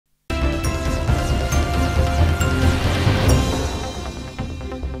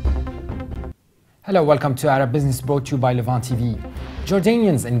Hello, welcome to Arab Business, brought to you by Levant TV.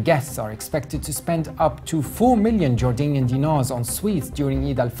 Jordanians and guests are expected to spend up to 4 million Jordanian dinars on sweets during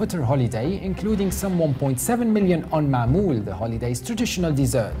Eid Al Fitr holiday, including some 1.7 million on mamoul, the holiday's traditional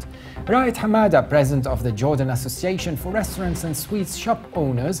dessert. Raed Hamada, president of the Jordan Association for Restaurants and Sweets Shop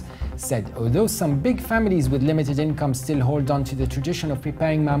Owners, said although some big families with limited income still hold on to the tradition of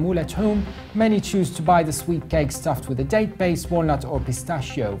preparing mamoul at home, many choose to buy the sweet cake stuffed with a date-based walnut or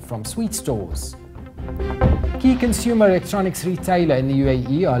pistachio from sweet stores. Key consumer electronics retailer in the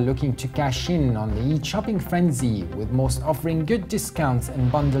UAE are looking to cash in on the Eid shopping frenzy, with most offering good discounts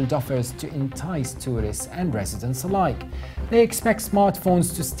and bundled offers to entice tourists and residents alike. They expect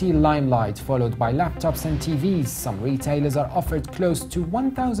smartphones to steal limelight, followed by laptops and TVs. Some retailers are offered close to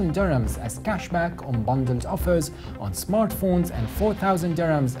 1,000 dirhams as cashback on bundled offers on smartphones and 4,000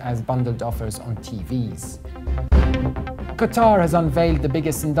 dirhams as bundled offers on TVs. Qatar has unveiled the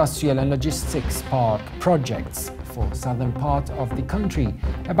biggest industrial and logistics park projects for the southern part of the country.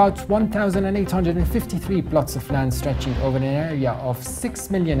 About 1,853 plots of land stretching over an area of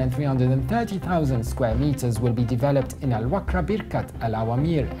 6,330,000 square meters will be developed in Al-Wakra, Birkat,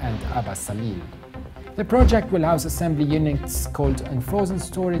 Al-Awamir and Aba Salil. The project will house assembly units, cold and frozen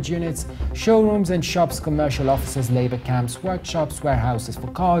storage units, showrooms and shops, commercial offices, labor camps, workshops, warehouses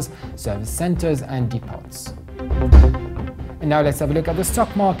for cars, service centers and depots. And now let's have a look at the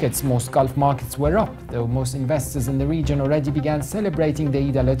stock markets. Most Gulf markets were up, though most investors in the region already began celebrating the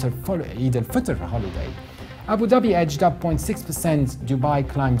Eid Al Fitr holiday. Abu Dhabi edged up 0.6%, Dubai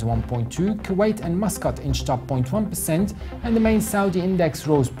climbed 1.2%, Kuwait and Muscat inched up 0.1%, and the main Saudi index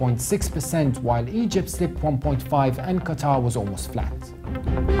rose 0.6%, while Egypt slipped 1.5% and Qatar was almost flat.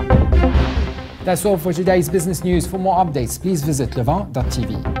 That's all for today's business news. For more updates, please visit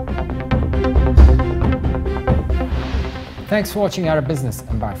levant.tv. Thanks for watching Arab Business,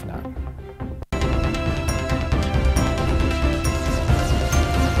 and bye for now.